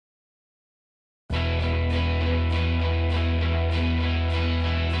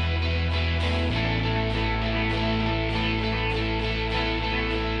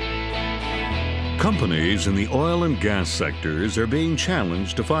Companies in the oil and gas sectors are being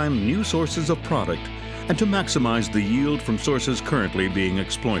challenged to find new sources of product and to maximize the yield from sources currently being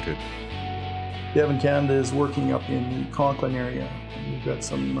exploited. ColasCanada is working up in the Conklin area. We've got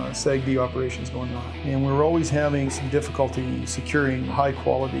some SAGD operations going on, and we're always having some difficulty securing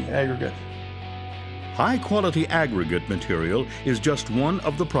high-quality aggregate. High-quality aggregate material is just one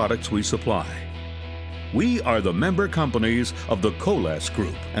of the products we supply. We are the member companies of the Colas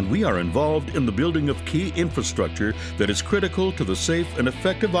Group, and we are involved in the building of key infrastructure that is critical to the safe and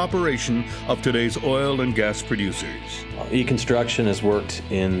effective operation of today's oil and gas producers. E-Construction has worked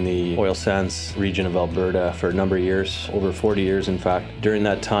in the oil sands region of Alberta for a number of years, over 40 years in fact. During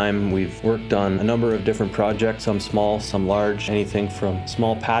that time we've worked on a number of different projects, some small, some large, anything from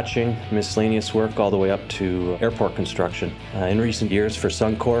small patching, miscellaneous work, all the way up to airport construction. In recent years for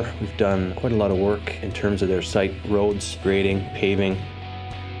Suncor, we've done quite a lot of work in terms of their site roads, grading, paving.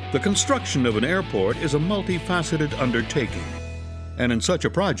 The construction of an airport is a multifaceted undertaking, and in such a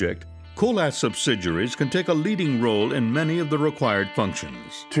project, Colas subsidiaries can take a leading role in many of the required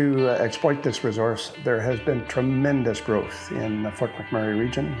functions. To exploit this resource, there has been tremendous growth in the Fort McMurray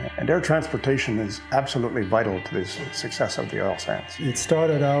region, and air transportation is absolutely vital to the success of the oil sands. It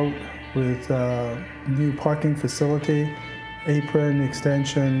started out with a new parking facility, apron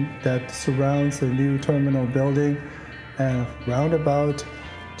extension that surrounds the new terminal building, and a roundabout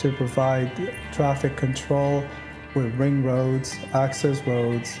to provide traffic control with ring roads, access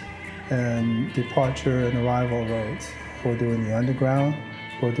roads, and departure and arrival roads. We're doing the underground,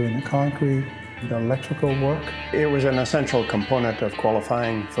 we're doing the concrete, the electrical work. It was an essential component of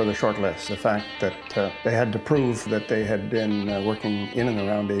qualifying for the shortlist, the fact that they had to prove that they had been working in and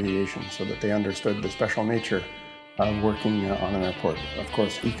around aviation so that they understood the special nature of working on an airport. Of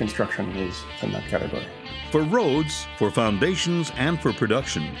course, E-Construction is in that category. For roads, for foundations, and for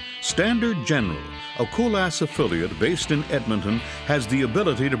production, Standard General, a Colas affiliate based in Edmonton, has the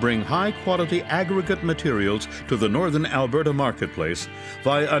ability to bring high-quality aggregate materials to the northern Alberta marketplace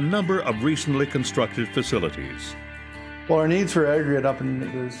via a number of recently constructed facilities. Well, our needs for aggregate up in the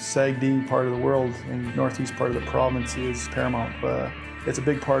SAGD part of the world, in the northeast part of the province, is paramount. It's a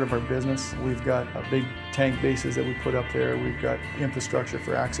big part of our business. We've got big tank bases that we put up there. We've got infrastructure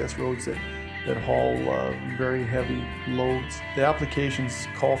for access roads that haul very heavy loads. The applications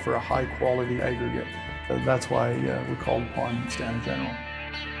call for a high-quality aggregate. That's why we called upon Standard General.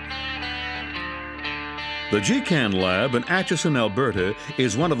 The GCAN lab in Atchison, Alberta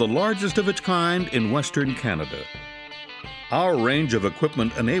is one of the largest of its kind in Western Canada. Our range of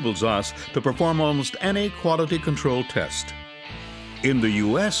equipment enables us to perform almost any quality control test. In the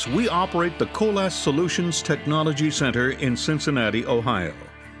U.S., we operate the Colas Solutions Technology Center in Cincinnati, Ohio.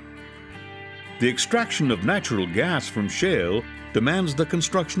 The extraction of natural gas from shale demands the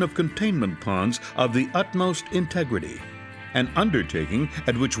construction of containment ponds of the utmost integrity, an undertaking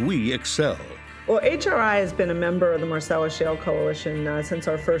at which we excel. Well, HRI has been a member of the Marcellus Shale Coalition since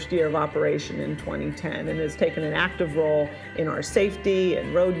our first year of operation in 2010 and has taken an active role in our safety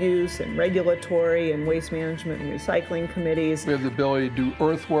and road use and regulatory and waste management and recycling committees. We have the ability to do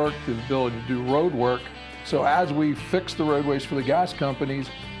earthwork, the ability to do road work. So as we fix the roadways for the gas companies,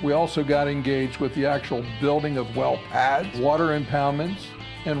 we also got engaged with the actual building of well pads, water impoundments,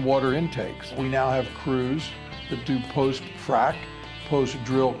 and water intakes. We now have crews that do post-frac,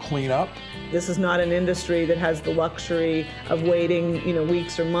 post-drill cleanup. This is not an industry that has the luxury of waiting,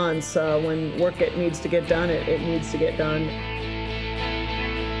 weeks or months. When work needs to get done, it needs to get done.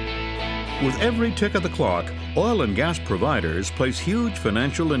 With every tick of the clock, oil and gas providers place huge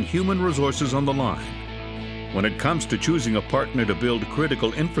financial and human resources on the line. When it comes to choosing a partner to build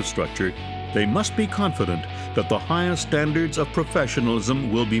critical infrastructure, they must be confident that the highest standards of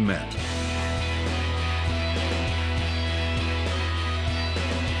professionalism will be met.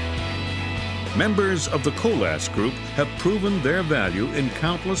 Members of the Colas Group have proven their value in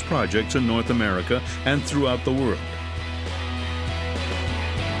countless projects in North America and throughout the world.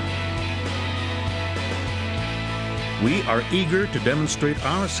 We are eager to demonstrate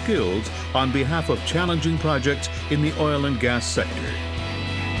our skills on behalf of challenging projects in the oil and gas sector.